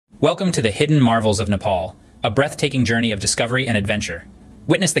Welcome to the hidden marvels of Nepal, a breathtaking journey of discovery and adventure.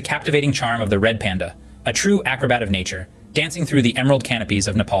 Witness the captivating charm of the red panda, a true acrobat of nature, dancing through the emerald canopies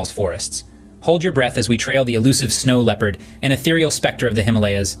of Nepal's forests. Hold your breath as we trail the elusive snow leopard, an ethereal specter of the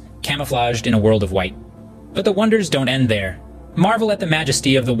Himalayas, camouflaged in a world of white. But the wonders don't end there. Marvel at the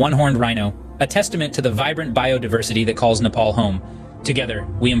majesty of the one-horned rhino, a testament to the vibrant biodiversity that calls Nepal home. Together,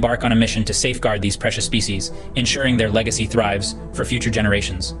 we embark on a mission to safeguard these precious species, ensuring their legacy thrives for future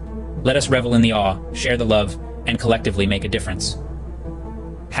generations. Let us revel in the awe, share the love, and collectively make a difference.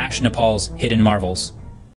 Nepal's Hidden Marvels.